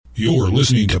You're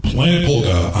listening to Planet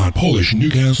Polka on Polish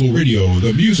Newcastle Radio.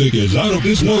 The music is out of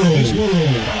this world.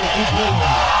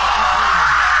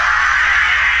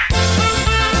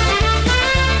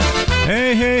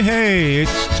 Hey, hey, hey,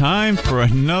 it's time for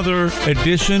another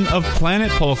edition of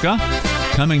Planet Polka,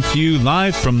 coming to you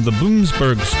live from the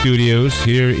Bloomsburg studios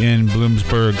here in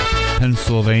Bloomsburg,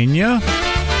 Pennsylvania.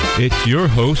 It's your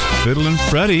host, Fiddlin'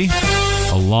 Freddie,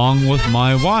 along with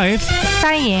my wife,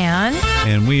 Diane.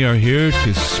 And we are here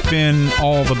to spin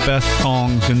all the best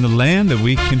songs in the land that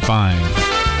we can find.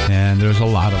 And there's a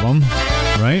lot of them,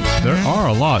 right? Mm-hmm. There are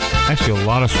a lot. Actually, a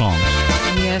lot of songs.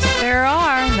 Yes, there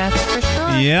are. That's for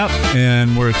sure. Yep.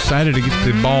 And we're excited to get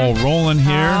the ball rolling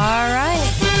here. All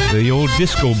right. The old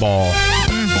disco ball.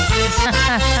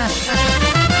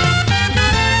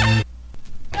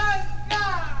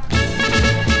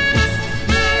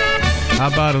 How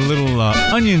about a little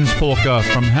Onions polka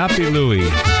from Happy Louie?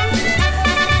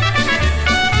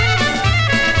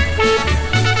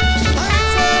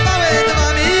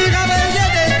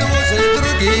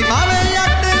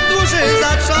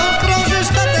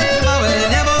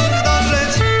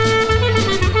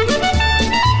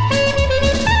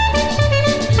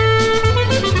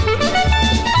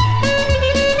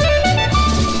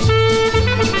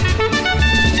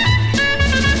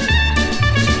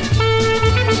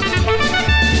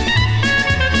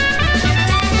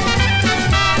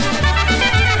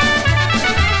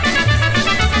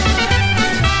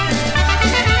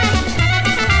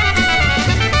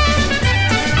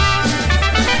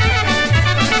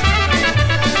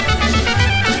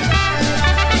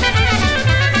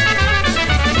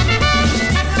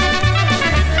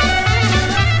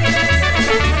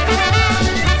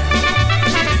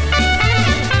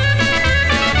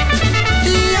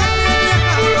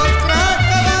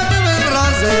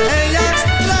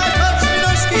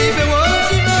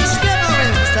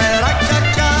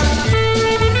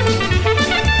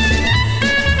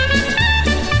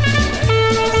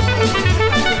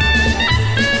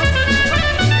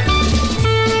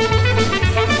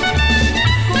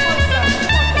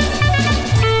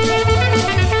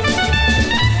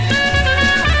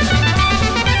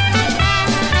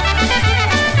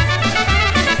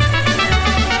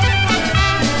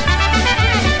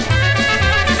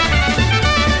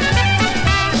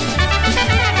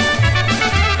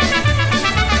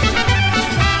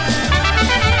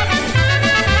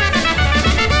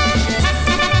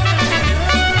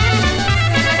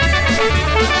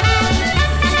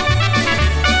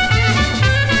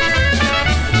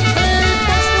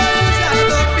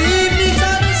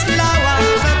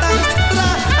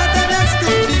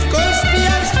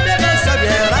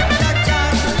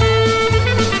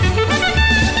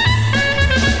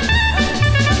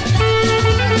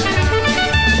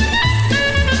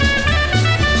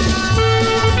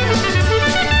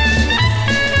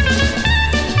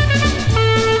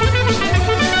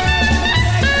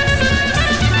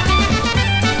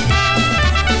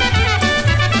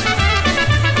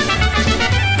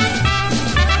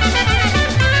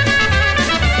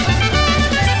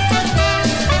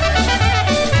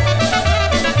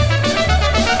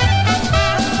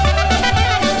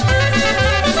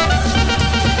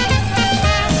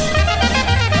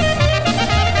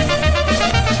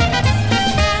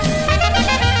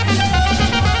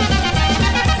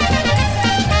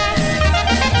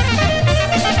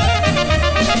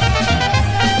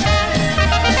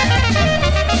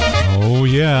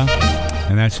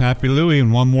 That's Happy Louie,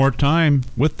 and one more time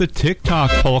with the TikTok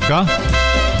polka.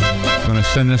 I'm going to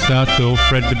send this out to old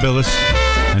Fred DeBillis.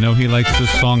 I know he likes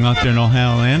this song out there in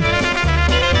Ohio land.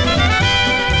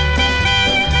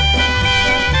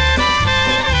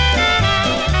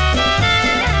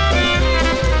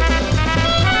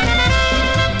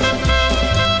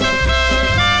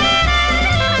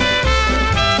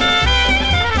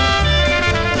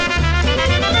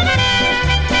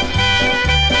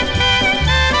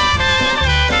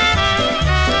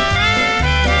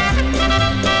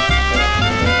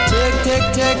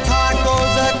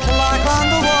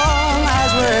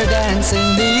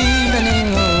 Dancing the evening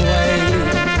away.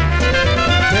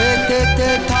 Tick, tick,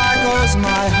 tick, tock goes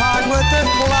my heart with the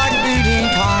clock beating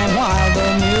time while the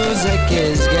music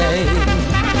is gay.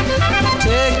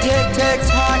 Tick, tick, tick,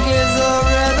 tock is the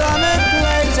rhythm it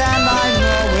plays, and I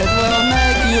know it will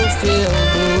make you feel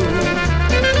blue.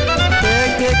 Tick,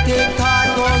 tick, tick, tock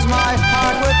goes my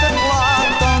heart with the clock.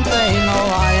 Don't they know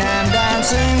I am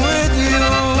dancing with you?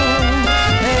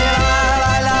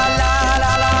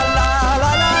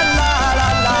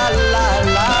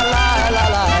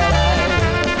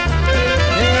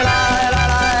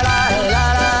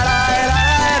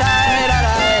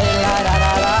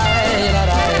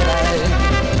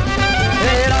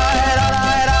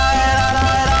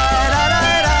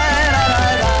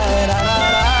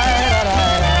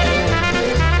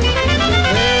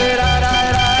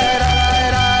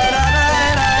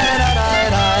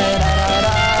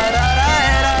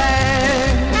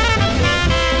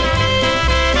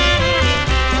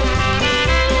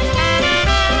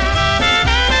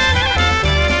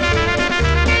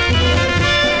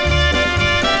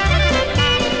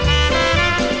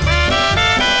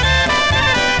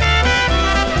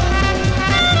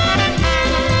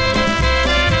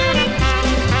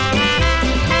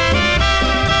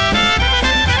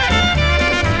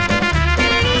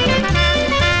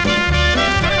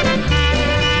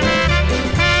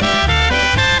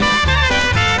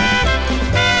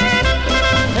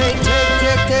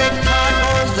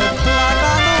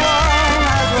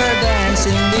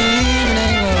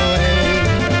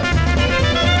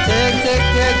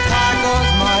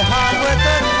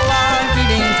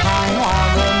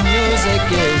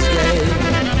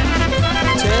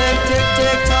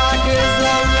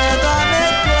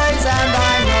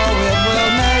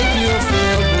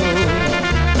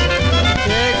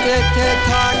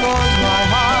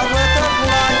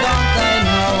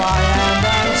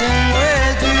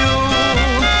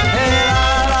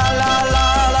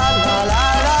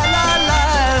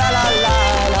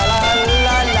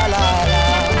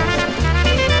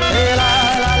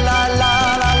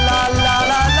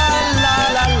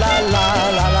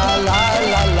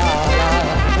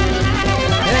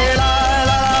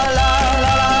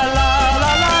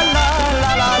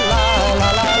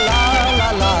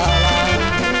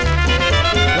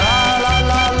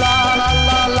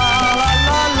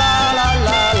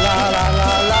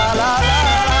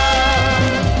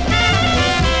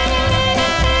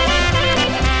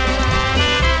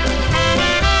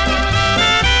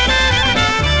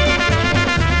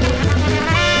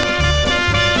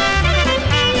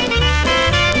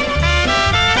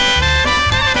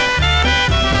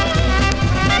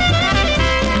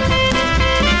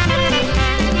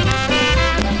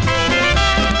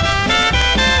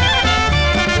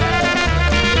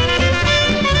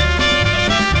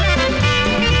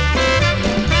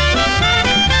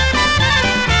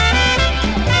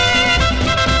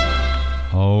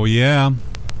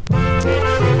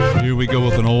 we go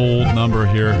with an old number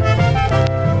here.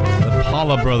 The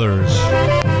Paula Brothers.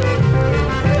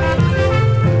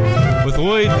 With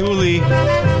Oi Dooley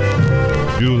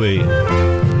Dooley.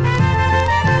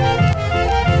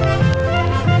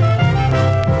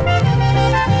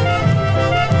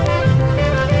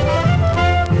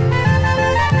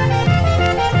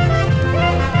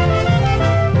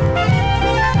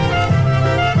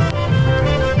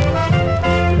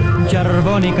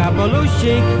 Czerwony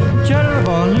kapelusik,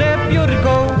 czerwone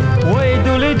piórko. Oj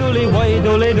duli duli, oj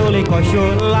duli duli,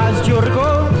 koszula z dziurką.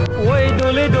 Oj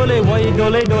duli duli, oj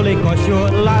duli duli,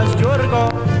 koszula z dziurką.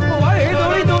 Oj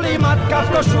duli duli, matka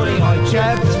w koszuli,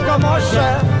 ojciec w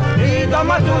komorze. I do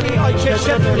matuli ojciec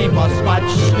się tuli, bo spać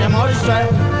nie może.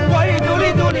 Oj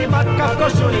duli duli, matka w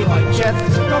koszuli, ojciec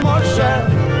w komorze.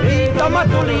 I do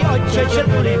matuli ojciec się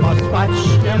tuli, bo spać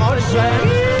nie może.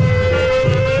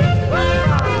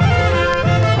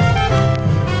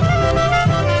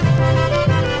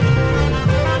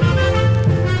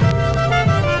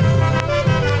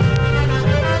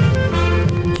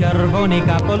 Czerwony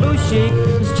kapelusik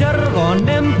z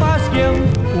czerwonym paskiem.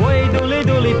 Oj duli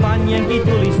duli, panienki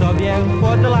tuli sobie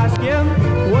pod laskiem.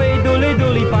 Oj duli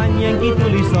duli, panienki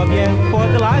tuli sobie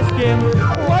pod laskiem.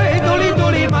 Oj duli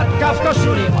duli, matka w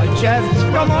koszuli, ojciec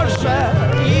w komorze.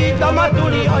 I do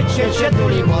matuli ojciec się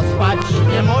tuli, bo spać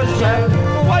nie może.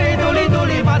 Oj duli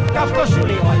duli, matka w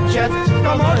koszuli, ojciec w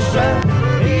komorze.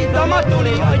 I do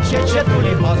matuli ojciec się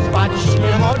tuli, bo spać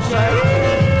nie może.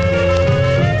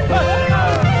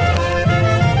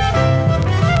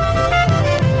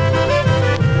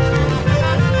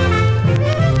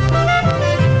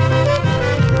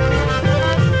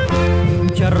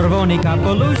 Czerwony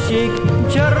kapelusik,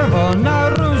 czerwona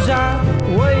róża.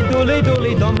 Oj duli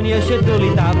duli, do mnie się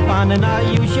tuli ta panna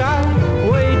Józia.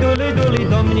 Oj duli duli,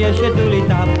 do mnie się tuli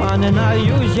ta panna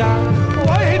Józia.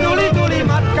 Oj duli duli,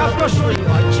 matka w koszuli,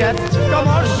 ojciec w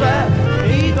komorze.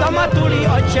 I do matuli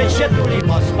ojciec się tuli,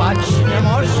 bo spać nie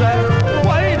może.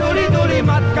 Oj duli duli,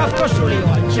 matka w koszuli,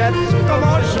 ojciec w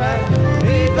komorze.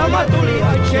 I do matuli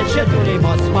ojciec się tuli,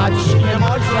 bo spać nie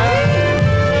może.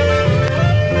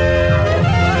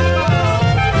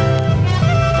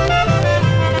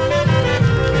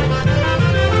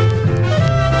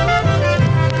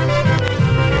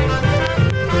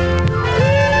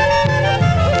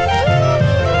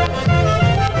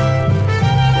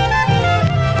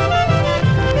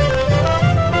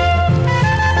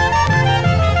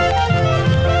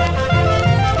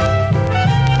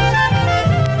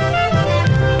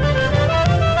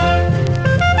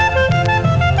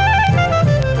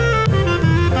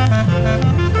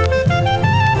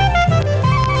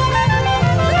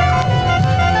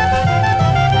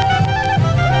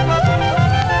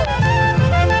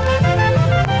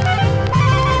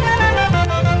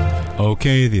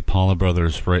 Okay, the Paula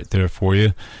Brothers right there for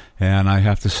you. And I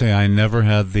have to say, I never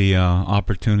had the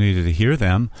opportunity to hear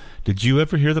them. Did you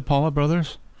ever hear the Paula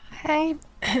Brothers? Hey,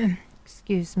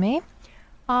 excuse me.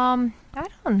 I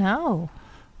don't know.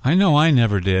 I know I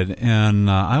never did, and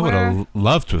I would have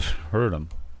loved to have heard them.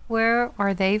 Where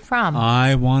are they from?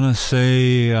 I want to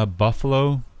say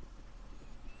Buffalo.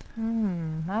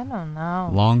 I don't know.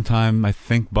 Long time, I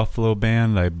think, Buffalo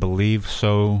band. I believe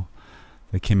so.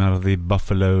 They came out of the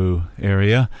Buffalo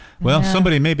area. Well,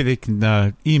 somebody, maybe they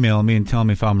can email me and tell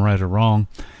me if I'm right or wrong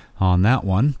on that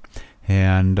one.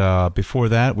 And before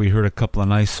that, we heard a couple of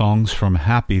nice songs from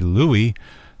Happy Louie.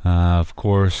 Of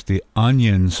course, the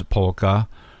Onions Polka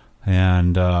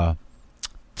and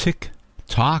Tick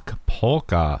Tock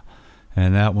Polka.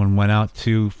 And that one went out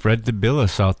to Fred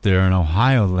DeBillis out there in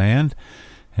Ohio land.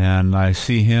 And I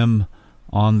see him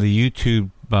on the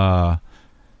YouTube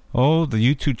the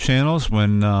YouTube channels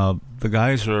when the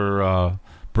guys are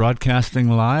broadcasting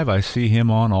live. I see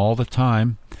him on all the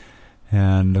time,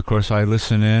 and of course I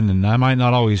listen in, and I might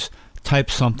not always type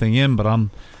something in, but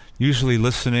I'm usually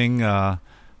listening.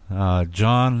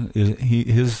 John,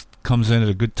 his comes in at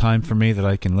a good time for me that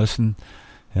I can listen,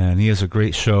 and he has a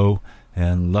great show,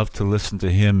 and love to listen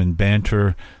to him and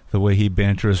banter the way he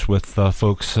banters with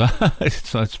folks.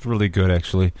 It's really good,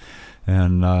 actually,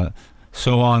 and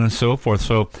so on and so forth.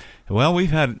 So, well,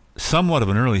 we've had somewhat of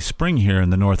an early spring here in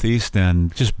the Northeast,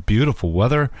 and just beautiful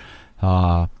weather.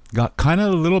 Got kind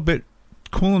of a little bit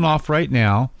cooling off right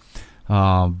now,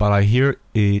 but I hear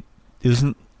it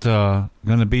isn't going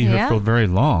to be here for very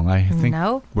long. I think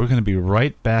we're going to be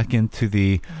right back into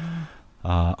the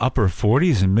upper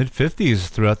 40s and mid-50s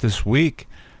throughout this week.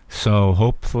 So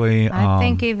hopefully... I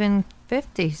think even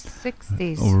 50s,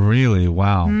 60s. Oh, really?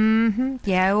 Wow. Mm-hmm.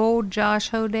 Yeah, old Josh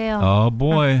Hodell. Oh,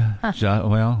 boy.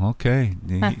 Well, okay.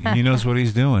 He knows what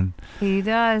he's doing. He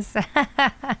does.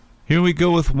 Here we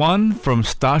go with one from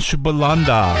Stasha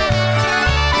Belanda.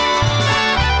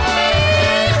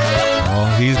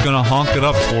 Oh, he's going to honk it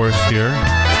up for us here.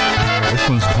 This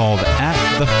one's called At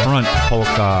the Front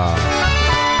Polka.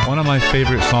 One of my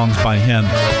favorite songs by him.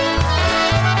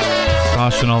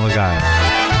 Stasha and all the guys.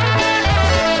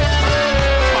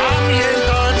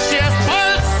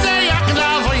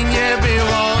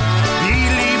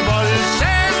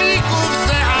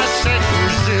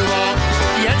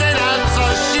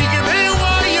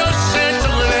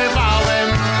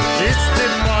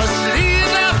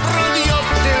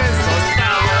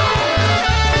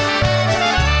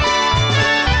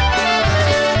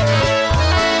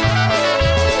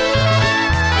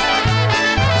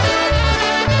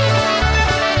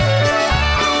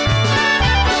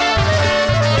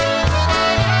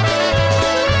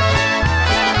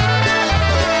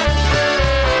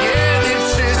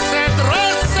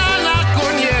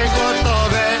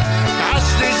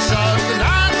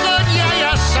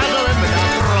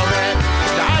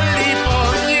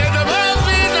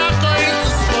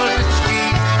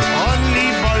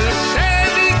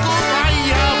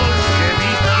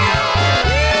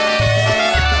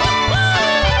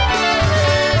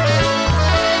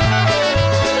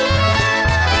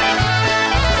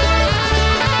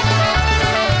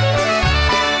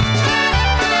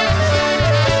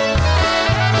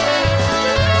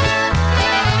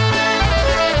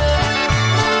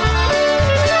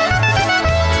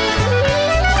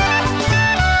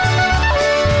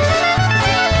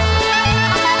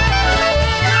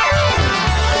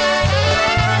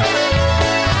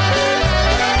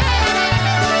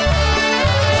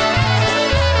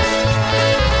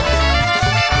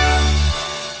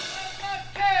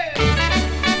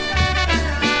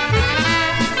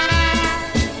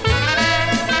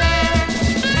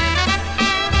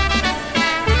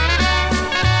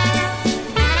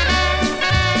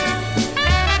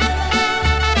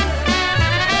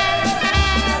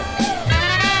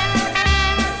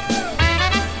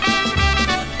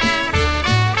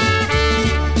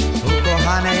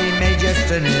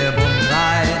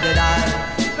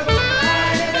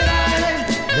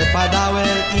 Wypadały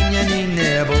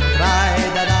imieniny, bo kraj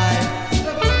dadaj.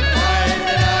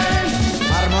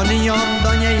 Harmonią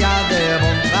do niej jadę,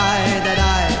 bo kraj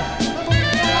dadaj.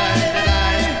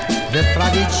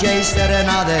 Wyprawić jej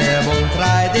serenadę, bo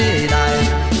kraj dadaj.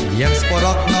 Więc pod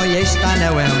okno jej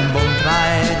stanęłem, bo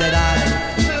kraj dadaj.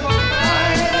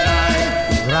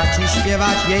 Grać i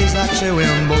śpiewać jej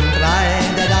zacząłem, bo kraj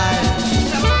dadaj.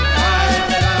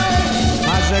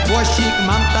 A że głosik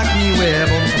mam tak miły,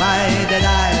 bo kraj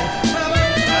dadaj.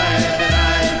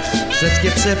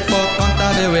 Wszystkie psy pod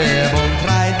kąta były, bo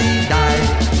kraj dadaj.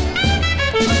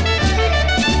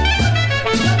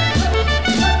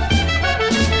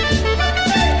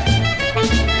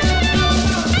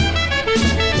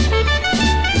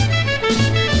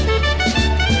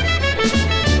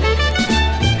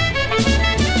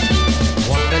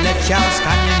 Leciał z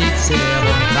kamienicy,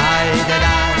 bo kraj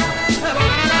dadaj.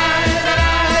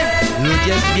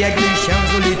 Ludzie zbiegli się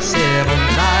z ulicy, bo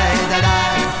kraj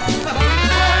dadaj.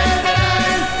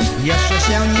 Jeszcze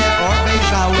się nie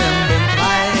obejrzałem, bo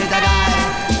kraj dadaj.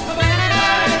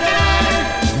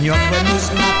 Niosłem nóż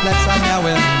na plecach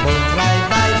miałem, bo kraj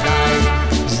dadaj.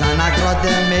 Za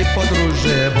nagrodę mej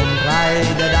podróży, bo kraj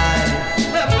dadaj.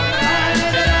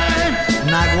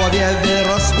 Na głowie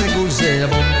wyrosły guzy,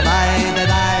 bo kraj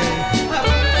dadaj.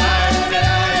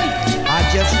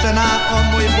 A dziewczyna o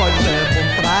mój Boże,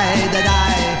 bo kraj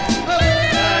dadaj.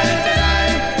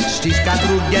 Ściska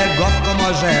drugiego w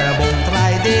komorze, bo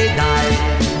kraj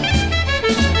dadaj.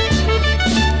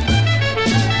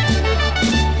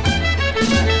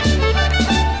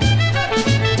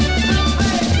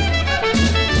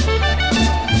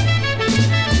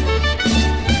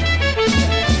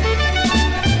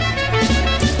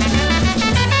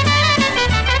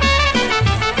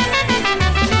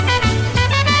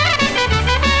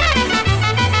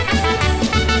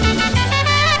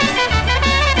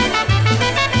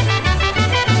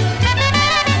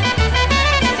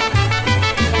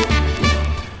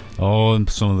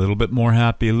 So a little bit more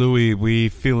happy Louie. We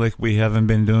feel like we haven't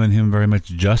been doing him very much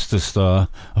justice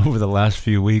over the last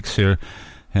few weeks here,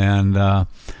 and well,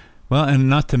 and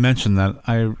not to mention that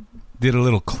I did a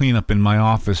little cleanup in my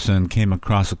office and came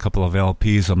across a couple of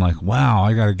LPs. I'm like, wow,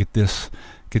 I gotta get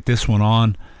this one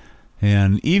on.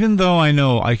 And even though I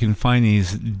know I can find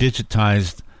these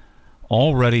digitized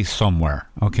already somewhere,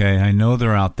 okay, I know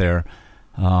they're out there,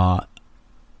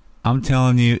 I'm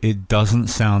telling you, it doesn't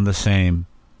sound the same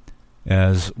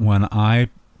as when I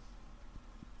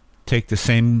take the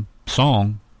same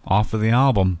song off of the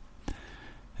album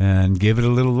and give it a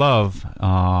little love,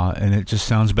 and it just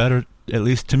sounds better. At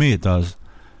least to me, it does.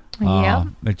 Yeah.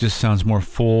 It just sounds more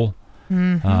full,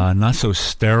 not so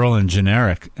sterile and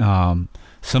generic. Some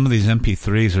of these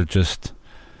MP3s are just,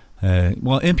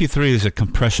 MP3 is a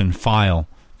compression file,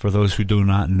 for those who do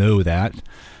not know that.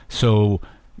 So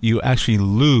you actually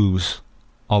lose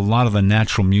a lot of the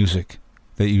natural music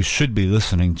that you should be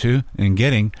listening to and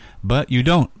getting, but you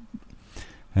don't.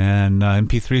 And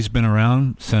MP3's been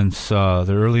around since the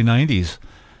early 90s,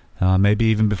 maybe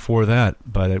even before that,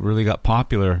 but it really got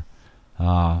popular.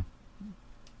 Yeah,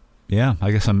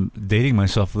 I guess I'm dating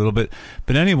myself a little bit.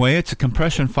 But anyway, it's a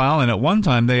compression file, and at one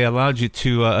time they allowed you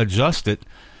to adjust it.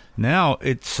 Now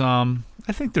it's, I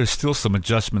think there's still some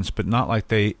adjustments, but not like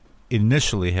they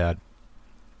initially had.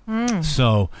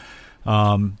 So,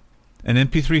 an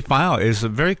MP3 file is a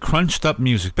very crunched up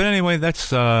music. But anyway, that's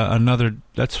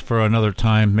for another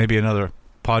time, maybe another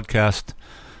podcast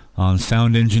on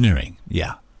sound engineering.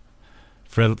 Yeah.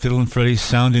 Fiddle and Freddy's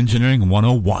Sound Engineering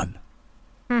 101.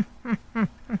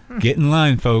 Get in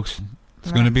line, folks.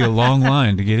 It's going to be a long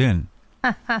line to get in.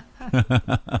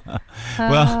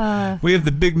 Well, we have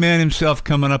the big man himself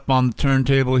coming up on the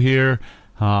turntable here.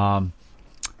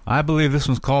 I believe this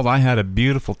one's called I Had a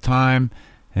Beautiful Time,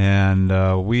 and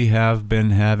we have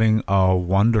been having a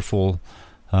wonderful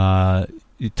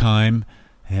time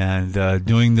and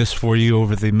doing this for you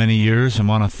over the many years. I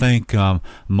want to thank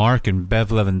Mark and Bev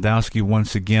Lewandowski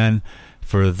once again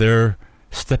for their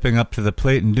stepping up to the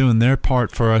plate and doing their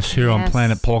part for us here on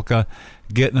Planet Polka,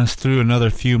 getting us through another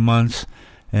few months.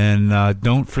 And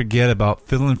don't forget about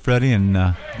Fiddle and Freddie and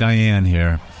Diane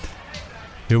here.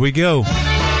 Here we go.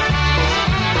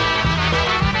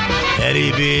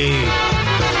 Eddie B.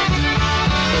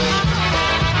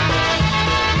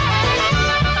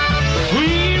 We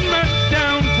met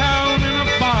downtown in a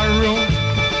barroom,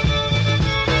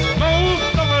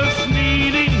 both of us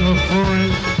needing a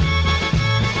friend.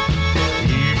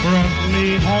 He brought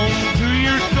me home to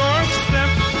your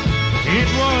doorstep. It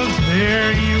was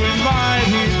there you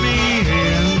invited me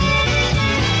in.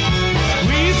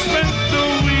 We spent the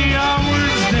wee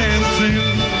hours dancing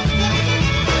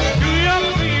to your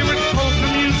favorite polka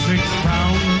music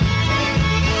sound,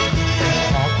 and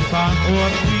talked about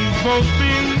what we've both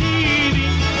been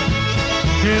needing,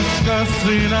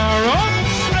 discussing our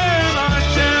ups and our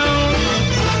downs.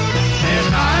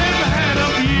 And I've had a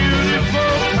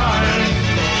beautiful time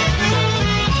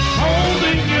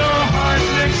holding your heart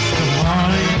next to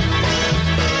mine.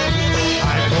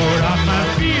 I poured out my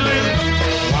feelings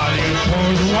while you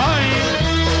poured the wine,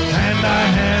 and I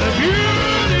had a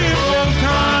beautiful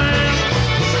time.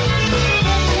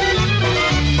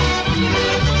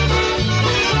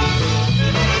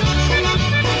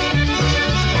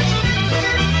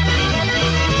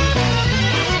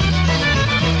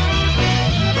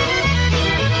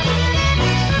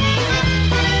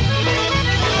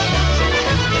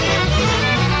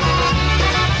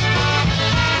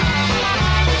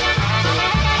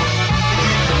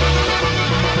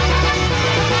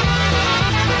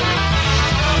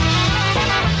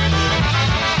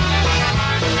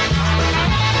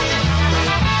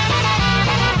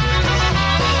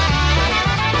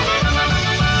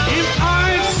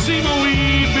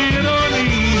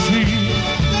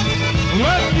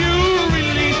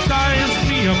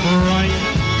 Right.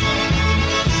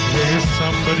 There's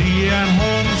somebody at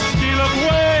home still up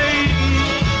waiting,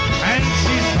 and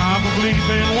she's probably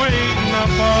been waiting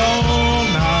up all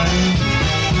night.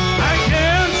 I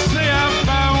can't say I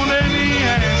found any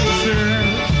answer,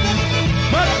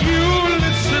 but you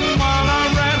listen while I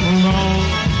rattle on.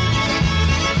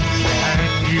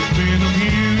 And you've been a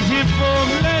beautiful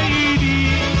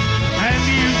lady, and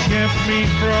you kept me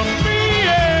from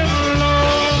being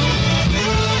alone.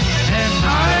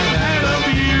 I've had a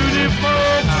beautiful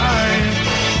time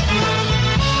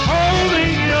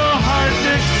holding your heart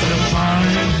next to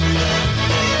mine.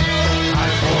 I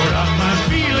poured out my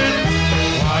feelings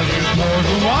while you poured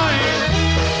the wine,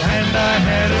 and I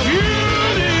had a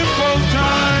beautiful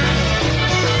time.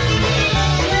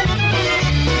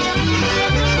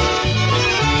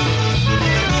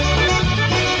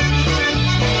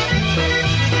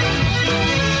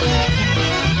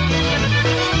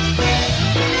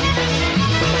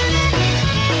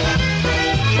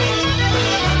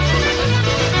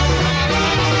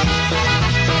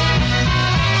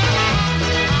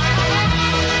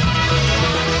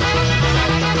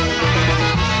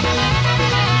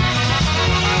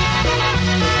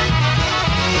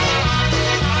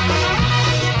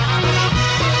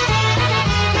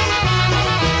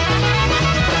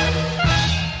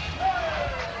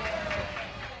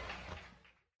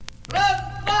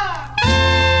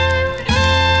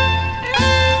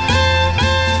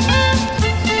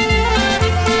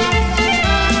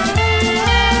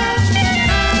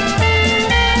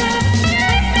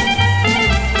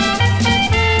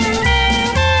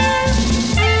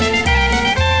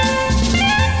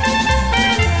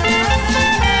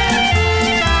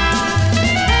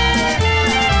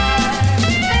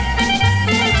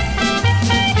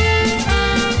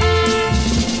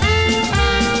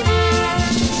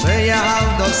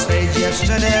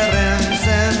 dziewczyny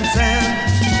ręce.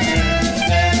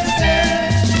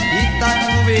 I tak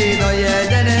mówi do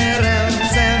jedyny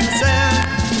ręce.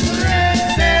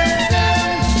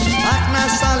 Tak na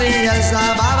sali jest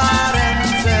zabawa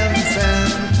ręce.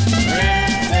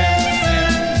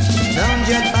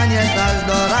 Będzie taniec aż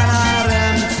do rana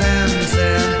ręce.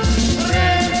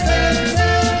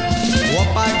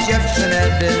 Chłopak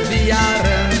dziewczynę wybija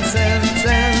ręce.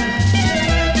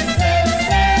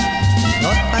 Do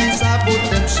tańca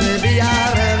butem przybija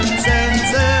ręce.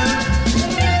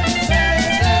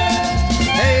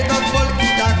 Hej, do Polki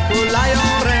tak kulają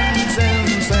ręce.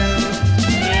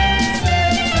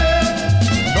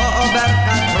 Do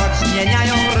oberka krok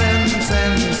zmieniają ręce.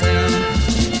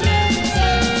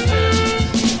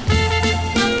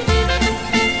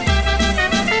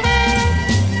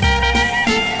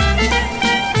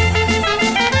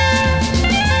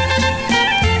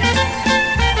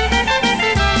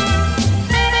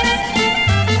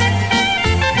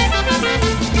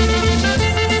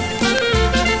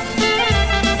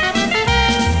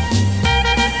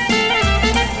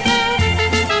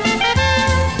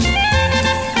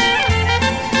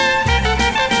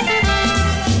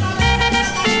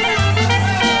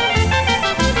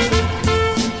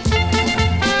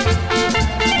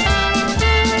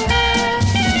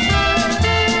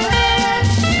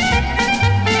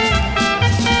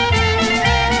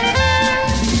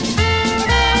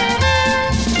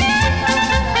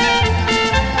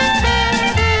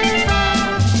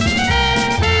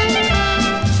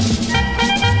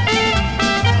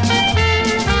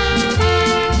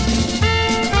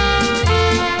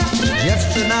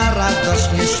 Dziewczyna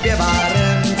radośnie śpiewa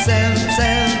ręce.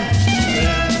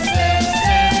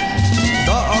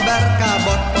 Do oberka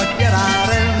bok podpiera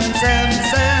ręce.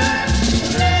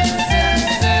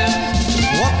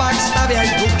 Chłopak stawia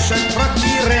dłuższe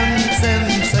kroki ręce.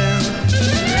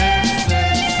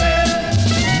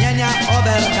 Zmienia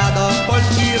oberka do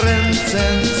Polki ręce.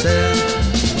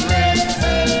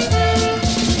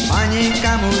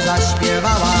 Panienka mu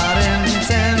zaśpiewała ręce.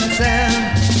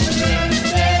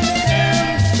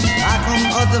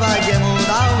 Odwagę mu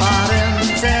dała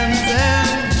ręce.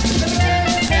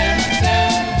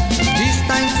 Dziś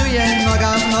tańcuje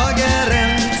noga w nogę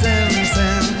ręce.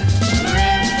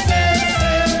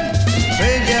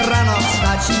 Przyjdzie rano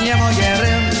wstać nie mogę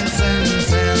ręce.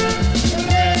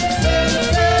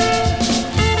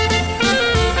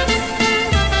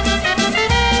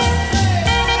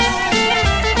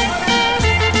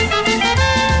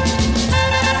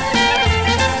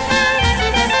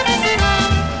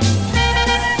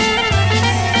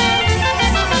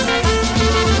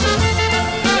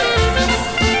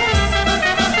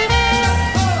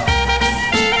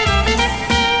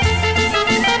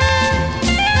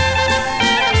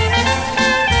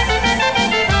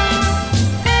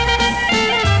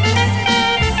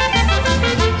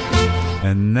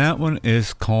 And that one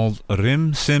is called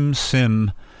Rim Sim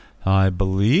Sim, I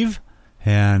believe.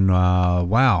 And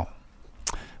wow.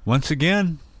 Once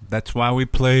again, that's why we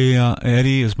play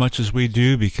Eddie as much as we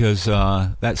do, because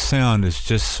that sound is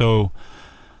just so,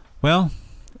 well,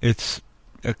 it's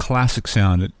a classic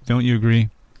sound. Don't you agree?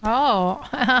 Oh,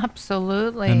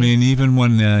 absolutely. I mean, even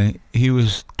when he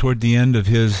was toward the end of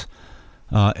his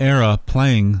era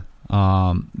playing,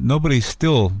 nobody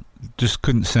still just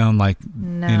couldn't sound like,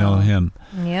 him.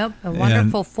 Yep, a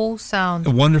wonderful full sound.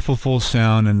 A wonderful full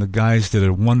sound, and the guys did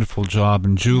a wonderful job,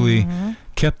 and Julie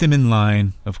kept him in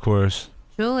line, of course.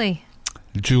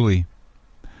 Julie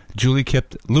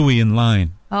kept Louis in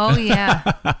line. Oh, yeah.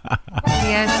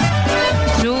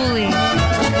 Yes, Julie.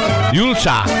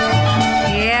 Yulcha.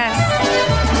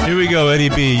 Yes. Here we go, Eddie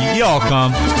B. Y'all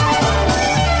come.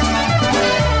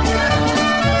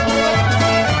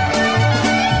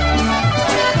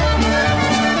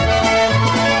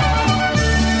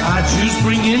 Jews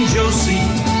bring in Josie,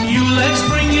 you let's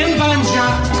bring in Banja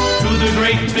to the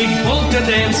great big polka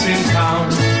dance in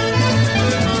town.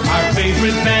 Our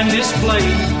favorite band is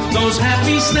playing those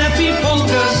happy, snappy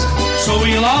polkas, so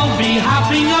we'll all be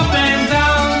hopping up and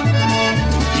down.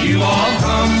 You all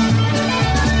come,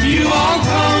 you all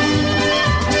come.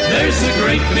 There's a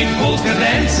great big polka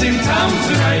dance in town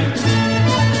tonight.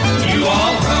 You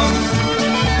all come,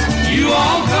 you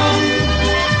all come.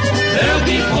 There'll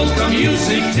be polka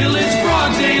music till it's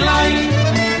broad daylight.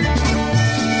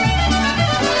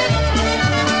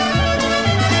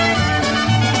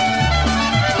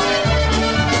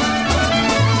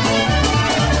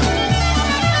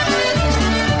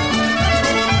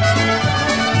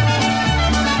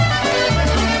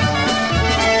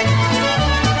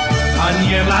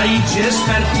 Aniela idzie z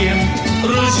Ferkiem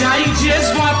Róża idzie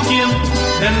z Władkiem,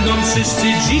 będą wszyscy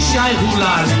dzisiaj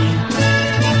hulali.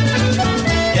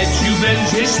 Eciu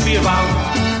będzie śpiewał,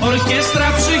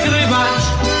 orkiestra przygrywać,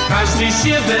 każdy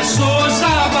się wesoło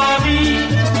zabawi.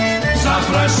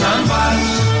 Zapraszam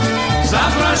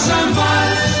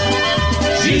was,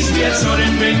 dziś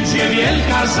wieczorem będzie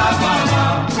wielka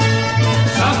zabawa.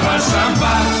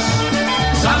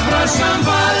 Zapraszam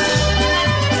was,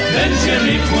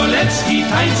 będziemy poleczki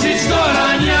tańczyć do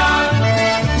rania.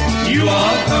 You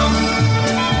all come,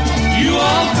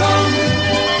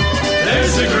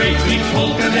 there's a great big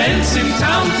polka dance in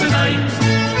town tonight.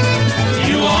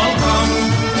 You all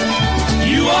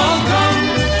come,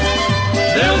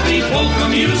 there'll be polka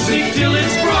music till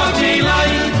it's broad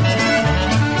daylight.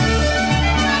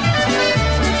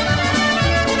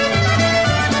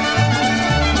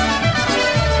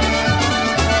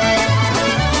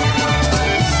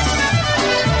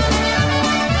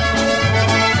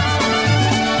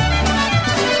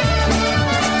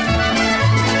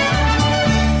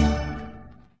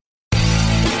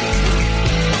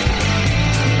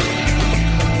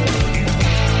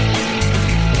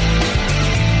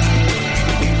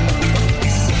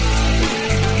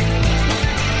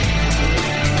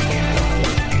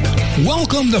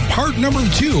 Welcome to part number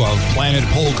 2 of Planet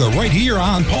Polka right here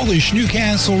on Polish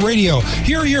Newcastle Radio.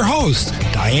 Here are your hosts,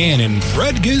 Diane and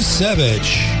Fred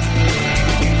Gusevich.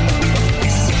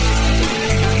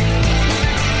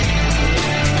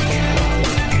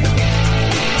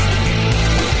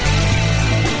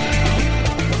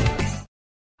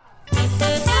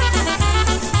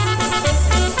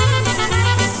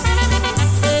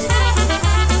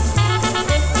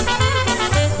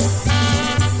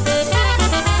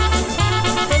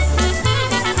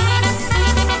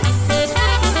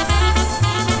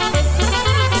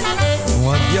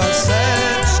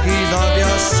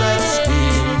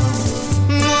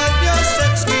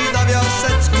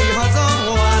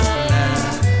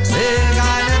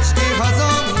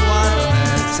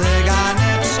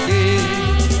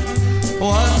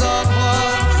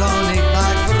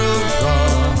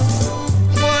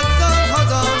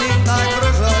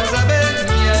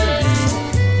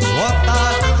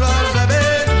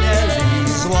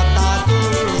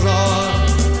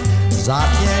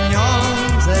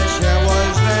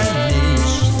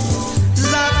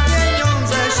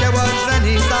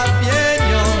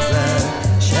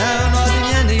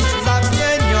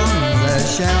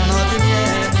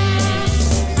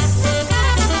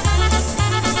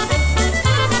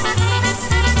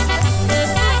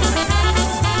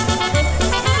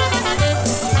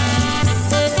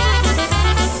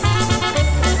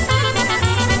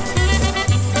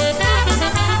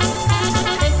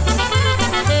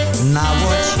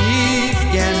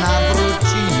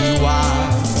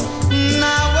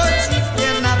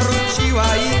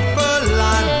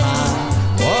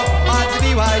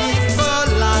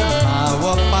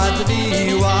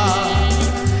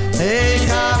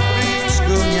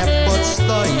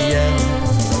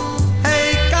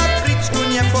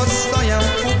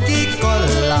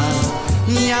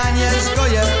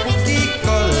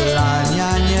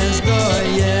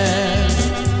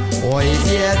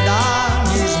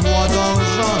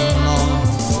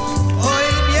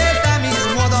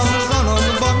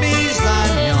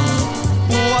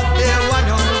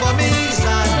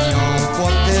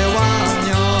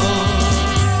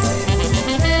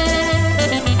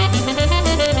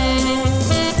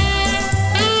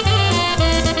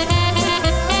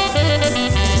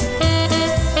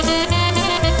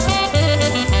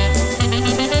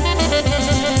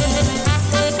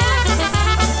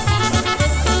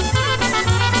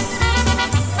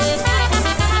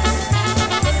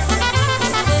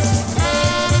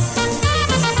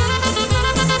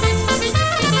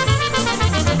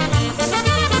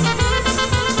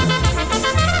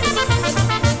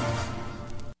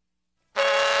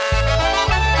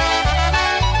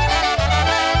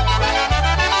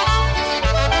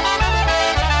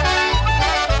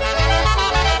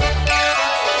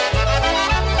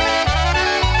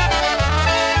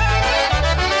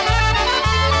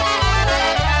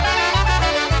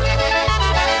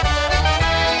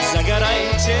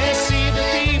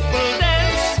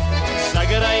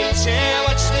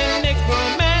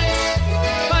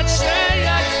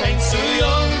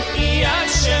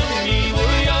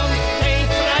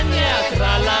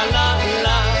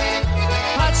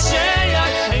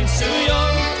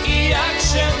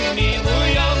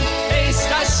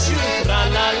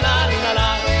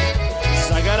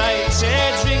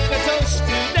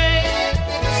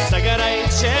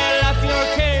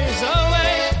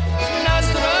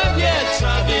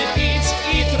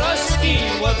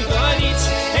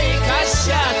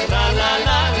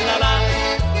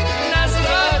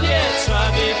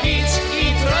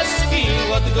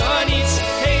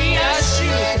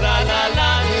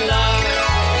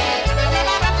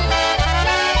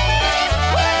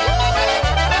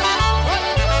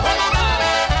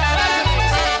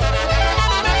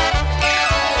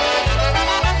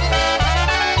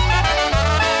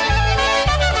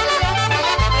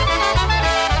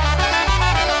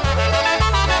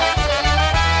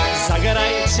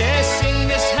 sing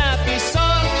this happy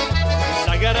song.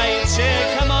 Zagrajcie,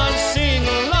 come on, sing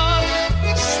along.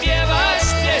 Śpiewać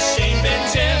pieśń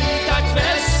będziem tak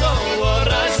wesoło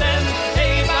razem.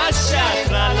 Hej, Basia,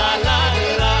 tra la la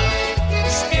la.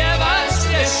 Śpiewać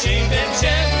pieśń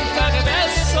będziem tak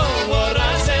wesoło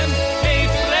razem. Hej,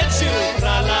 Freciu,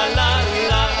 tra la la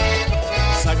la.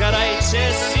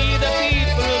 Zagrajcie, see the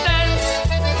people dance.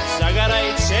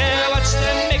 Zagrajcie, watch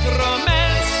them make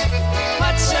romance.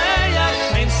 Patrzę jak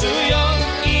tańcują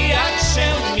i jak się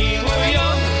miłują.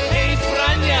 Hej,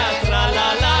 Frania, tra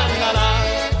la la la la.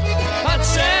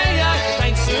 Patrzę jak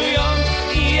tańcują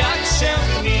i jak się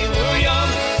miłują.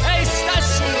 Hej,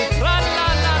 Stasiu, tra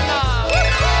la la la.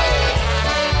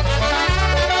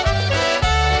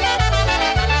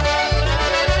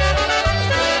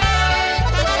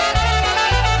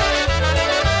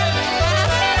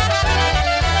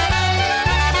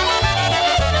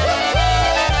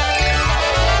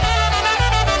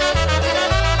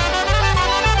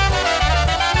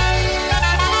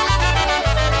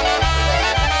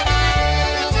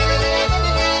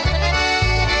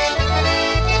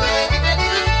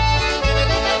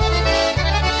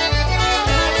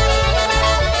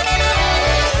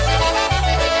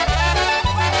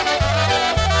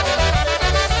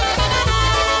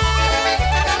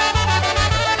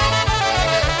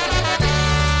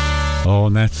 Oh,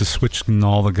 and that's the Switch and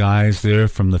all the guys there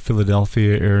from the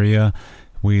Philadelphia area.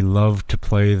 We love to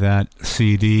play that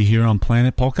CD here on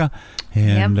Planet Polka.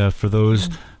 And for those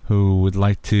who would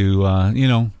like to,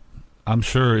 I'm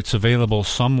sure it's available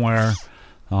somewhere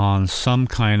on some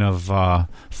kind of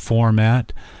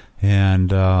format. And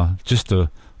just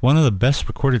one of the best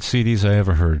recorded CDs I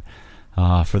ever heard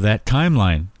for that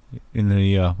timeline in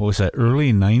the, what was that,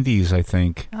 early 90s, I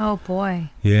think. Oh, boy.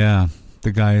 Yeah.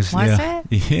 The guys, Was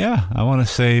yeah, I want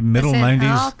to say middle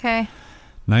 90s, Oh, okay.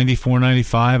 94,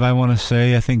 95, I want to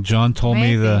say. I think John told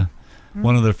me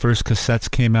one of their first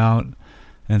cassettes came out,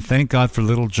 and thank God for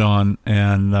Little John,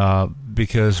 and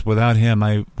because without him,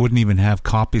 I wouldn't even have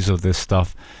copies of this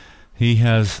stuff. He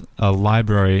has a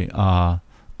library,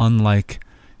 unlike,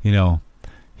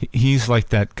 he's like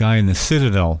that guy in the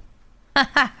Citadel.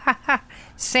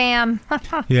 Sam.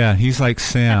 Yeah, he's like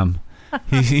Sam.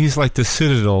 He's like the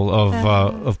Citadel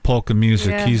of polka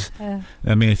music. Yeah,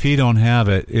 I mean, if he don't have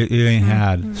it, it ain't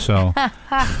had. So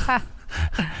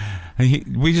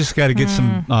we just got to get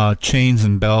some chains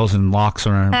and bells and locks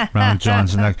around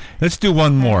John's neck. Let's do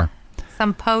one more.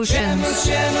 Some potions.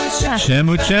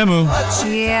 Chemu Chemu.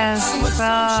 Yes.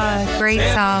 Great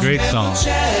song. Great song.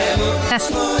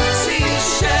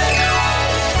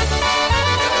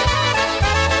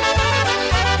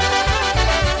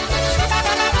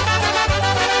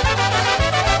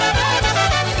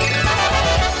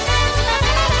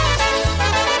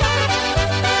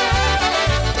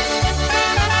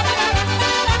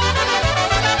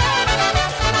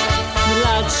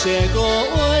 Dlaczego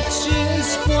oczy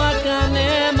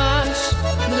spłakane masz?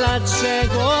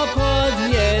 Dlaczego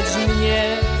powiedz mnie?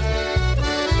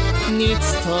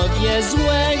 Nic tobie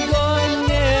złego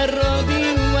nie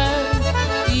robiłem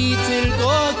i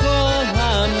tylko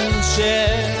kocham cię.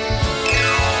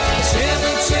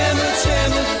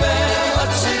 Czemu twe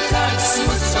oczy tak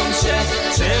smucą się?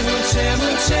 Czemu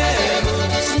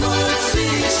smuci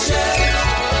się?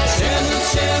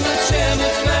 Czemu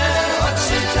twe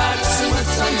oczy tak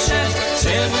smucą się?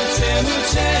 Czemu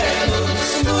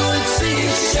smuci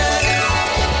się?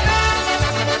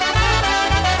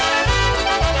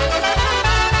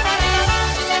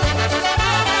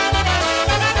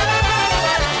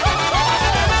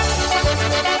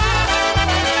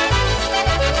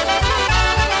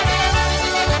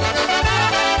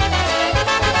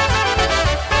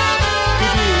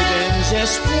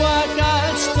 Będziesz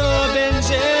płakać, to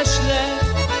będzie źle.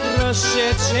 Proszę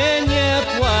cię, nie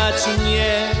płacz,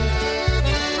 nie.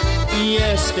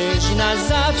 Jesteś na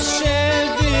zawsze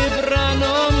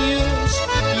wybraną już.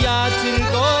 Ja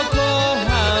tylko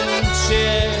kocham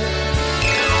cię.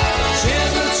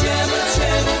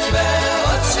 Czemu twe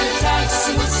oczy tak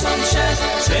smucą się?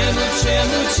 Czemu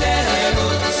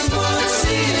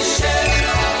smuci się?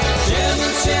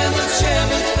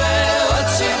 Czemu twe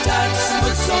oczy tak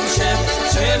smucą się?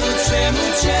 Czemu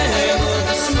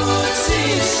smuci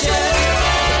się?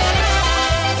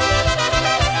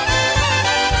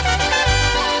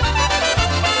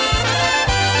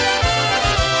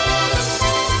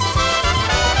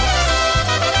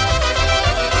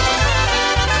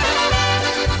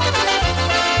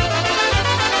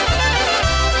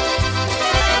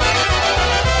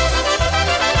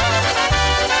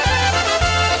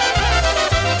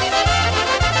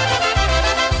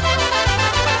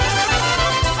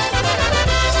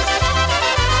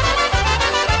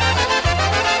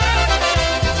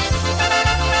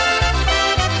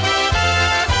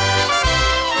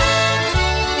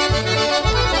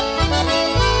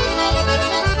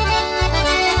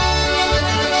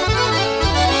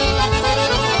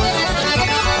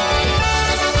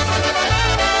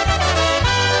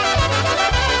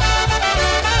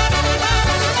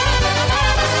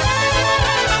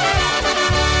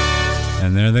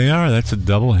 it's a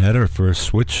doubleheader for a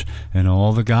switch, and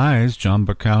all the guys, John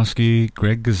Bukowski,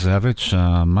 Greg Gazevich,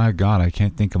 my God, I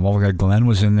can't think of all the guys. Glenn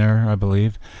was in there, I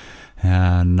believe,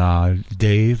 and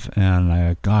Dave, and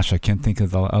I can't think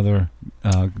of the other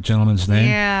gentleman's name.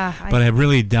 Yeah. But I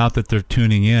really doubt that they're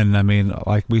tuning in. I mean,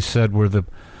 like we said, we're the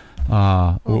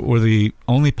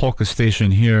only polka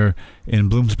station here in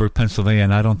Bloomsburg, Pennsylvania,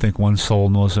 and I don't think one soul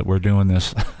knows that we're doing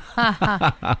this.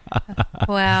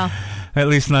 Wow. At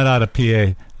least not out of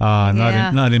PA.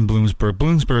 Not in Bloomsburg.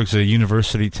 Bloomsburg's a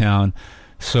university town,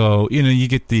 so you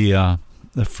get the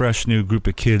fresh new group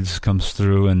of kids comes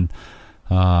through, and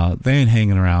they ain't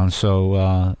hanging around.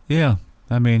 So yeah,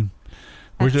 I mean,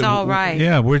 that's all right.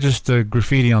 Yeah, we're just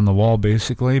graffiti on the wall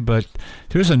basically. But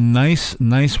here's a nice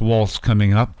waltz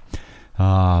coming up.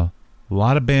 A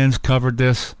lot of bands covered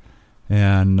this,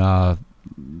 and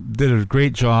did a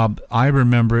great job. I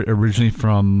remember it originally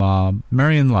from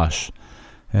Marion Lush,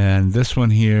 and this one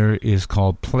here is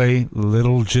called Play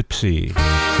Little Gypsy.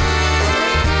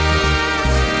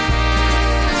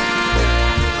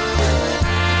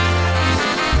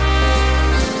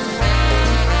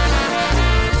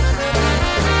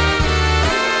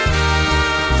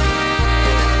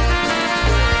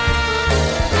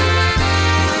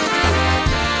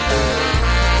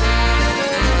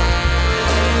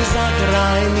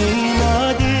 Zagraj mi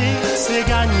młody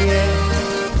cyganie,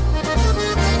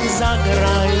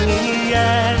 zagraj mi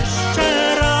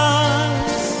jeszcze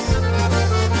raz.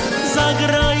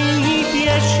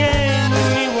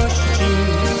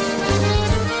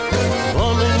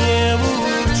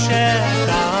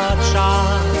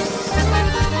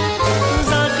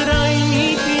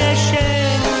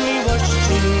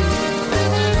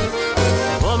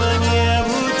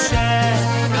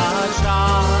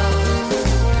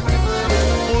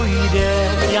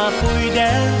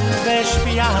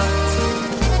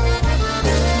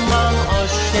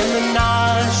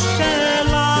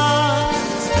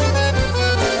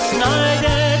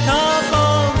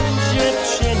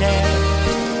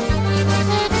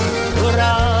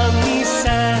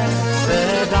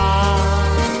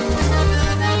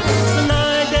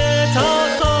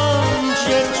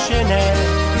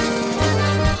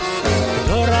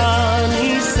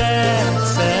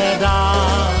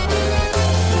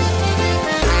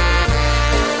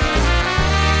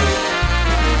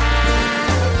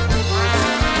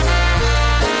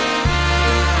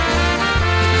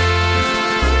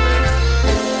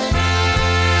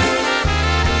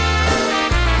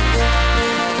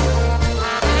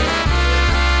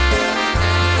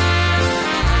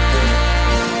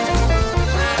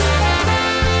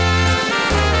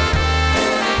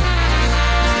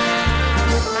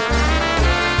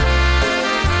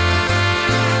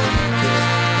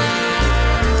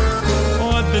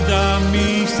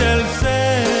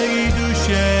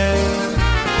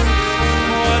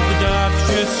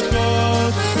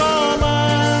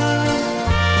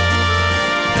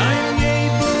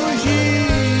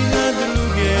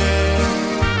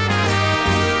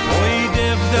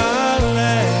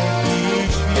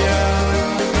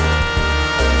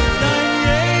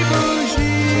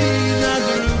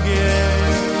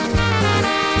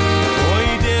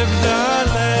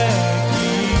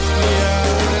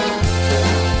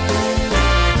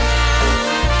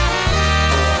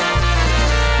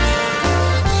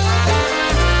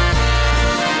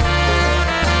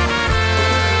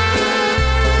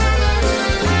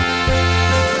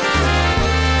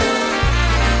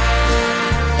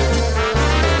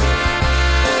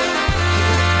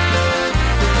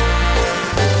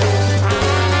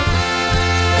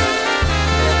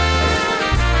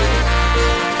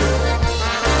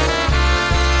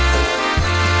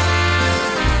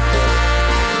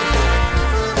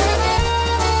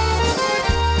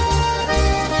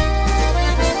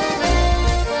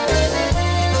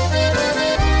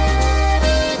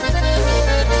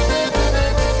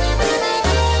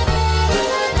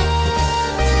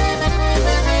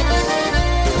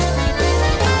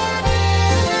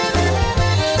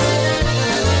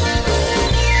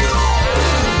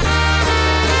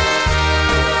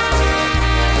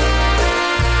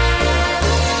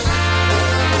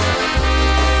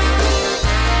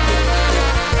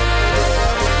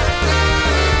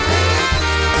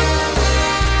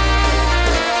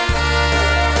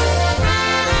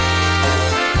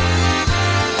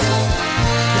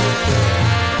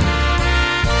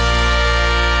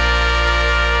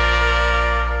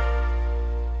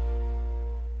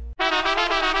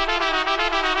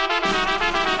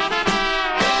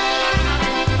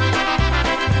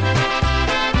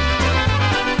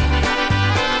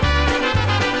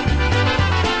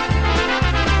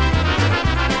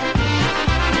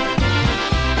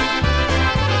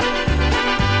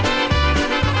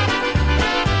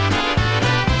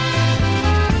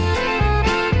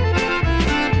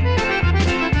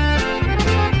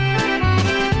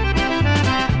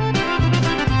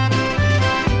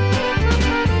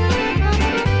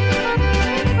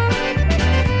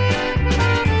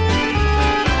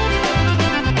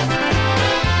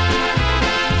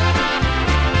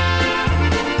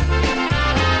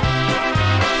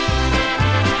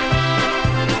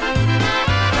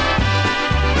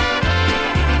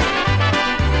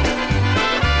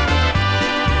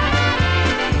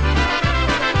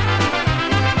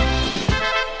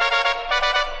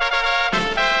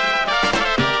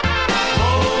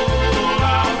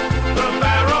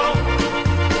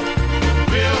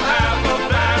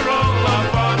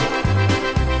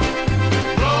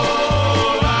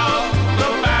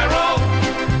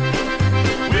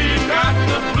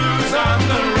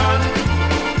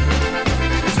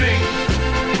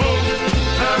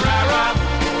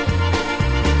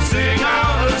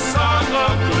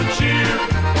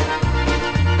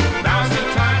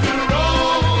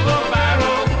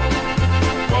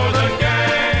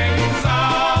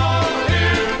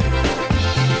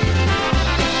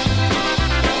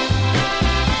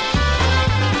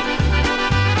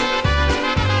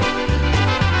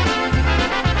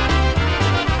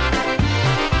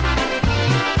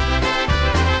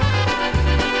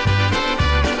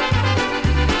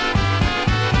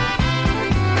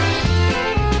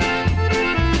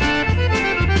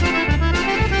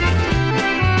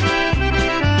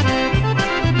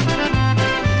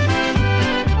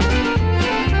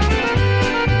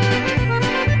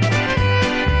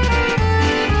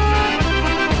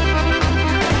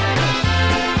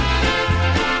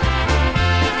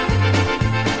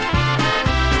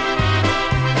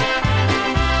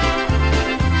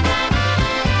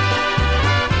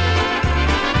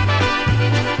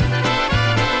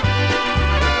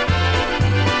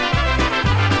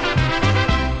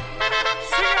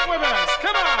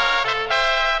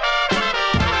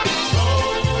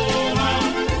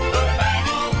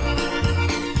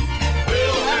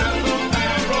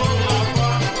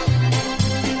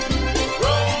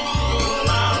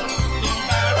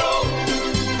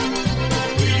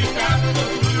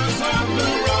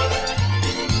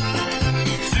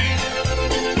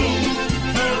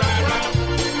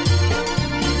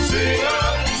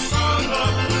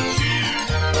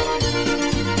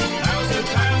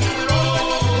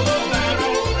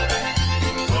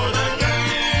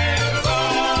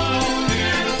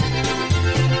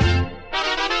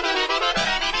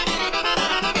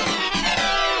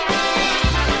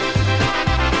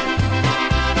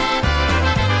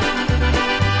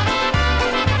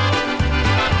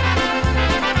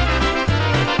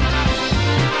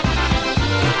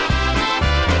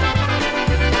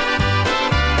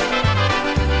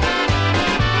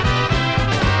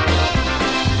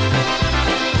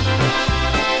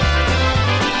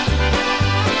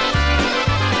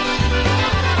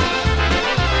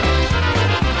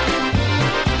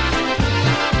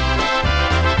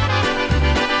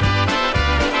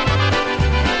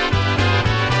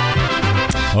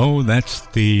 Oh, that's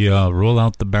the Roll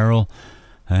Out the Barrel.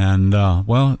 And,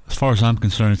 well, as far as I'm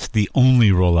concerned, it's the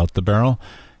only Roll Out the Barrel.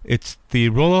 It's the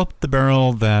Roll Out the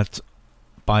Barrel that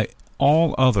by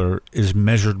all other is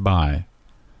measured by.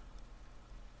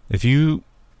 If you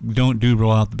don't do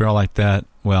Roll Out the Barrel like that,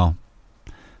 well,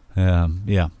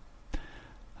 yeah.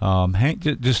 Hank,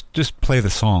 just play the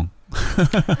song.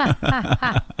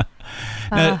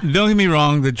 Don't get me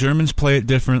wrong, the Germans play it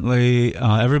differently.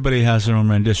 Everybody has their own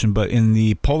rendition, but in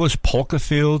the Polish polka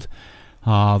field,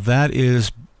 that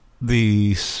is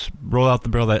the Roll Out the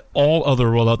Barrel that all other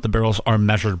Roll Out the Barrels are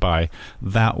measured by.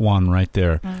 That one right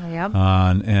there. Yep.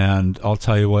 And I'll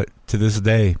tell you what, to this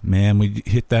day, man, we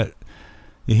hit that.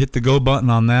 You hit the go button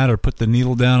on that or put the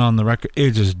needle down on the record,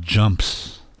 it just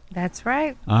jumps. That's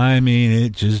right. I mean,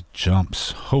 it just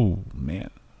jumps. Oh,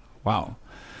 man. Wow.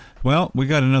 Well, we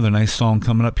got another nice song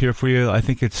coming up here for you. I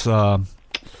think it's, I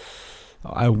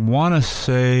want to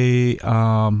say,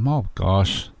 oh,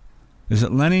 gosh. Is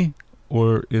it Lenny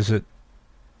or is it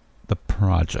The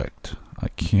Project? I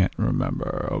can't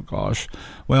remember. Oh, gosh.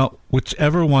 Well,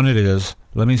 whichever one it is,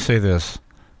 let me say this.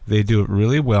 They do it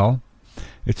really well.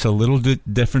 It's a little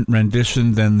different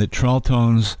rendition than the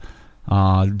Trelltones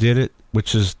did it,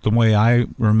 which is the way I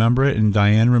remember it, and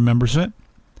Diane remembers it.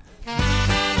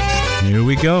 Here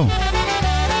we go.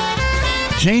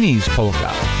 Janie's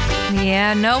Polka.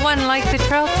 Yeah, no one liked the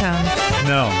Trelltones.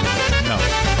 No.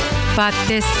 But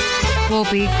this will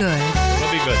be good.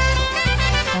 It'll be good.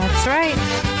 That's right.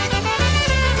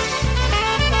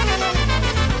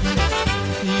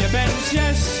 Nie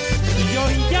będziesz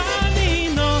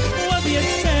Jojanino,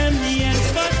 obiecennie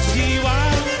spłaciła.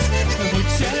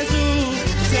 Wojciechu,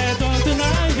 chcę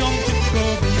doznają, tylko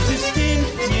będziesz tym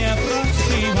nie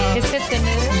prosiła. Is it the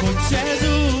news?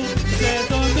 Wojciechu, chcę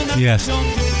doznają, Yes.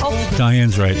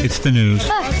 Diane's right. It's the news.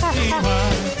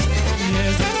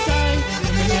 nie rzucaj,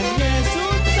 mnie nie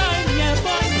rzucaj, nie,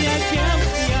 bo nie wiem,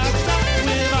 jak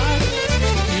zapływać.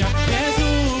 Jak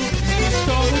Jezu, już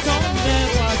to uczone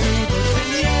łaził, to się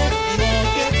nie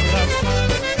mogę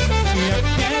wracać. Jak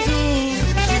Jezu,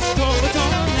 już to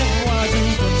uczone łaził,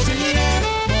 to się nie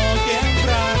mogę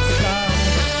wracać.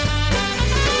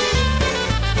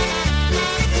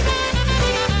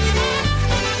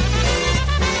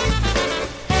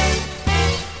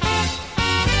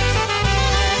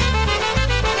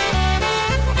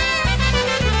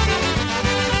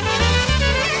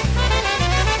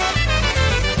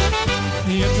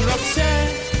 Nie drop się,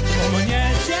 o mnie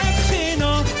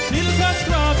dziewczyno, tylko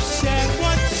drop się,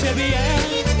 kładź się bije.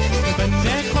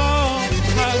 Będę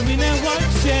kochał, minę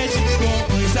łacie, dziecko,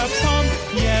 oj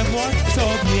zapomnieć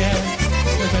sobie.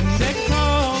 Będę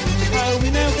kochał,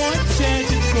 minę łacie,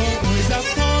 dziecko, oj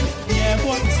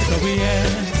zapomnieć sobie.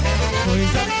 Oj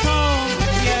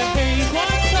zapomnieć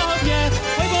sobie,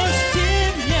 oj bo z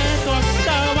tym nie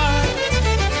dostała.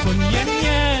 To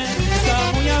nie, za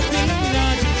moja wina,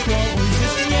 dziecko, oj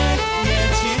żeś mnie nie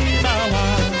trzymała.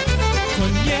 To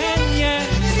nie,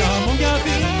 za moja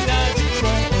wina, dziecko,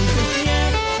 oj żeś mnie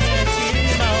nie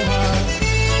trzymała.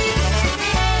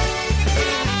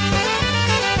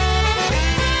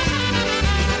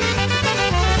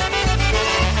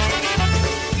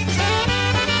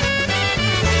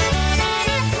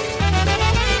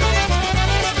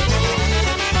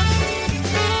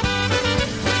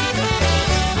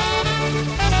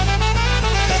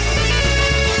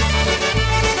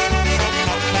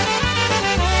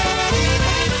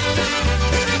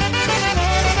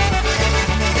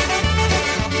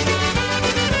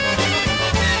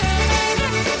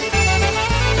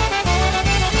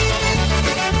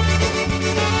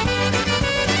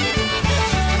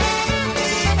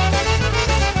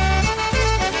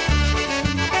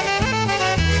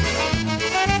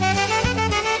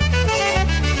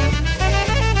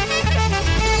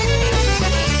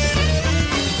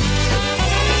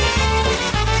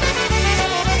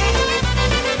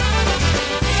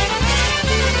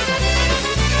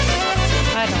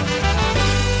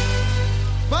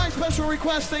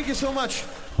 Thank you so much.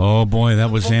 Oh, boy, that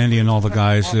was Andy and all the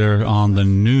guys there on the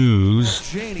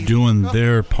news doing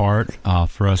their part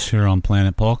for us here on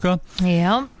Planet Polka.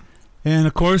 Yeah. And,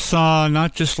 of course,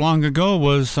 not just long ago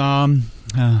was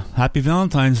Happy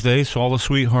Valentine's Day, so all the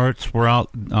sweethearts were out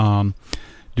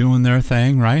doing their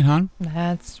thing, right, hon?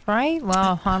 That's right.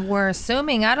 Well, we're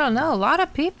assuming, I don't know, a lot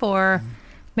of people are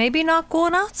maybe not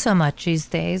going out so much these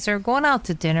days or going out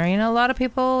to dinner. You know, a lot of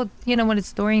people, you know, when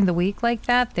it's during the week like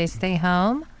that, they stay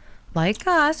home. Like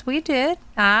us, we did.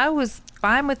 I was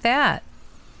fine with that.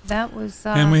 That was...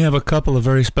 and we have a couple of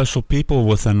very special people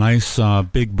with a nice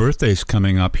big birthdays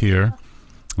coming up here.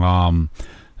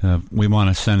 We want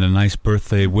to send a nice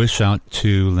birthday wish out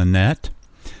to Lynette.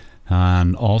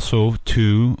 And also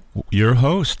to your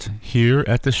host here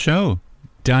at the show,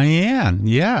 Diane.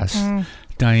 Yes.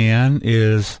 Diane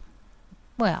is...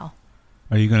 Well.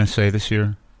 Are you going to say this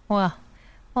year? Well,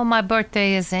 my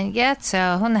birthday isn't yet,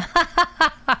 so...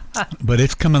 But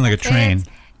it's coming like a train.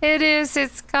 It is.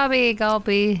 It's coming. I'll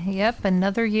be,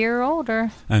 another year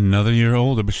older. Another year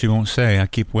older, but she won't say. I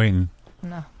keep waiting.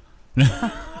 No.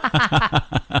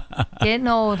 Getting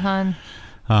old, hon.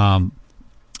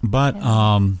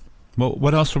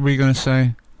 What else were we going to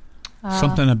say?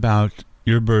 Something about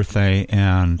your birthday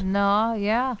and... No,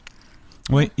 yeah.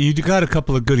 Wait, you got a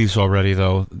couple of goodies already,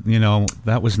 though. You know,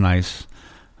 that was nice.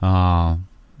 So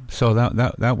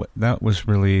that was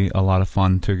really a lot of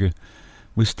fun.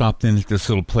 We stopped in at this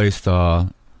little place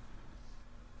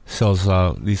sells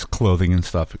these clothing and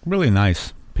stuff. Really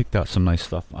nice. Picked out some nice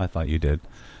stuff. I thought you did.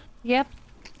 Yep.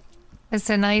 It's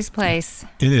a nice place.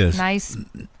 It is. Nice.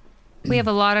 We have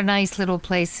a lot of nice little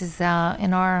places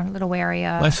in our little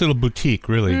area. Nice little boutique,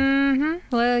 really.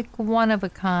 Mm-hmm. Like one of a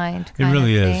kind. It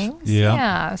really is. Things. Yeah.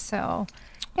 Yeah. So,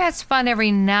 it's fun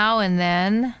every now and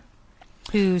then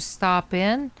to stop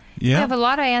in. Yeah. We have a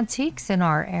lot of antiques in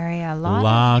our area.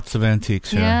 Lots of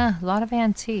antiques here. Yeah, a lot of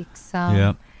antiques.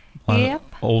 Yep.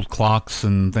 Old clocks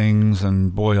and things,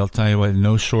 and boy, I'll tell you what,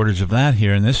 no shortage of that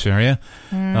here in this area.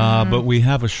 But we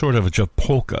have a shortage of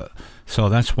polka, so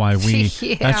that's why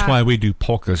we do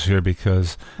polkas here,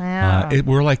 because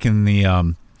we're like in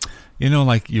the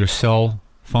like your cell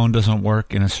phone doesn't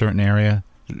work in a certain area.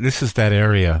 This is that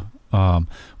area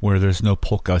where there's no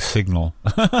polka signal.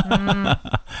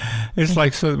 It's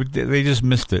like, so they just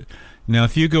missed it. Now,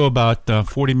 if you go about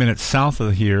 40 minutes south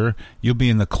of here, you'll be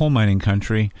in the coal mining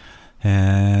country.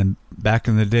 And back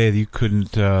in the day, you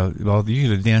couldn't, you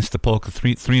could have danced the polka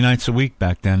three nights a week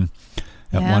back then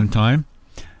at one time.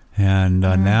 And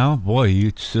now, boy,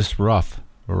 it's just rough.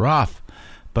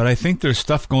 But I think there's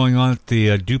stuff going on at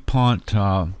the DuPont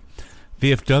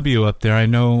VFW up there. I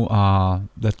know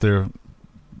that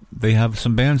they have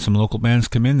some local bands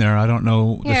come in there. I don't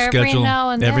know the schedule.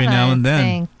 Every now and then. I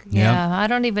think. Yeah, I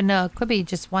don't even know. It could be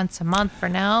just once a month for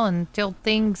now until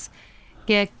things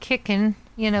get kicking,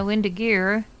 into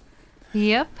gear.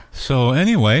 Yep. So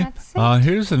anyway,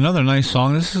 here's another nice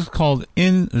song. This is called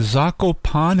In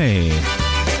Zakopane.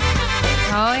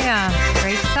 Oh, yeah.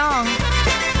 Great song.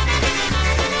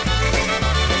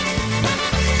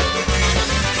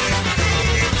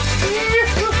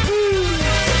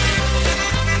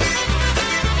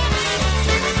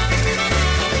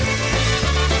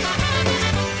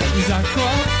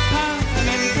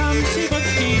 Zakopanem tam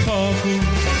Siwocki Bogu,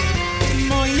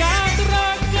 moja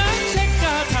droga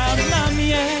czeka tam na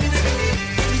mnie.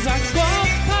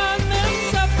 Zakopanem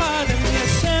zapadem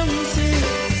miesięcy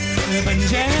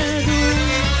będzie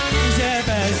duże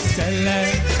wesele.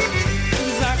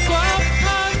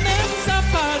 Zakopanem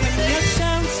zapadem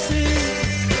miesięcy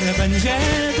będzie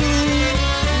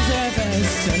duże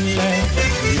wesele.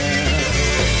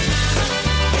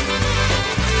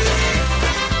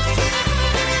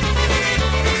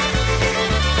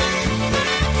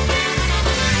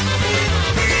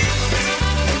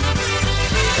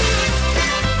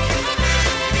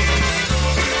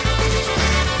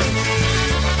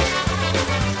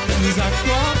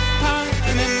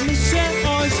 Zakopanem się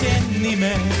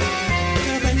ozienimy,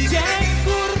 będzie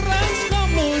góralska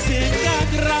muzyka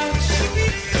grać.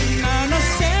 Na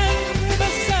naszym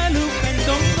weselu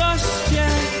będą goście,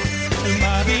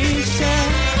 bawi się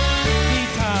i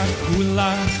tak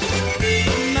gulać.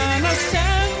 Na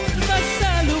naszym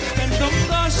weselu będą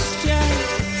goście,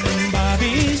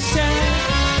 bawi się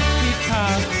i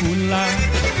tak gulać.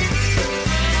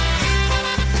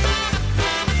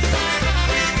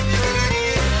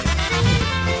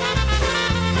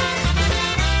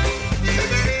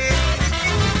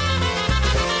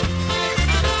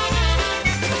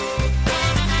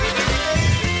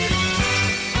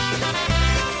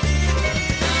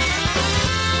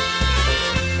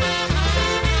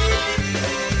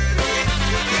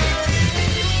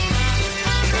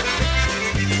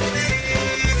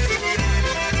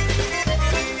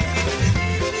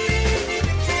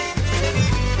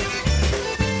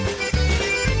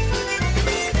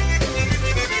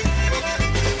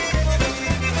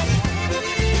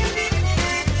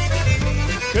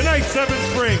 Good night, Seven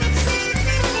Springs.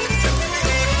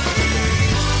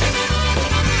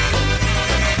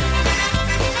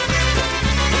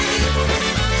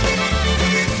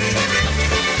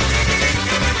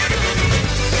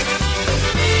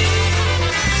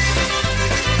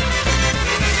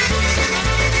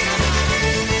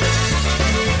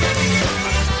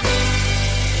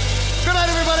 Good night,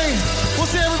 everybody. We'll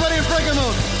see everybody in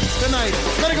Frankenmuth. Good night.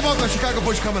 Polka, Chicago Polka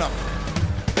Push coming up.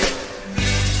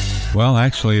 Well,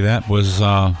 actually, that was,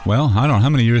 I don't know how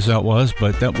many years that was,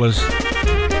 but that was,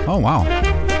 oh, wow.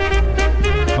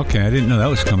 Okay, I didn't know that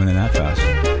was coming in that fast.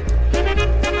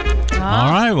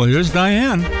 All right, well, here's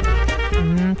Diane.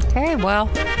 Okay, well,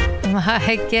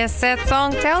 I guess that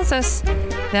song tells us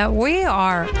that we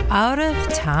are out of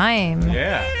time.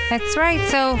 Yeah. That's right.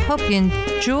 So hope you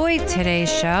enjoyed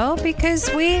today's show because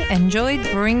we enjoyed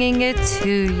bringing it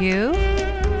to you.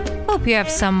 Hope you have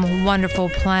some wonderful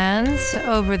plans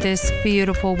over this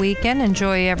beautiful weekend.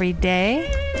 Enjoy every day.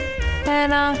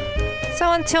 And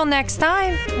so until next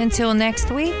time, until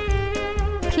next week,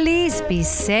 please be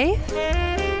safe.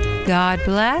 God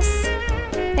bless.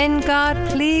 And God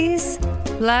please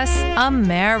bless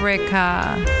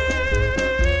America.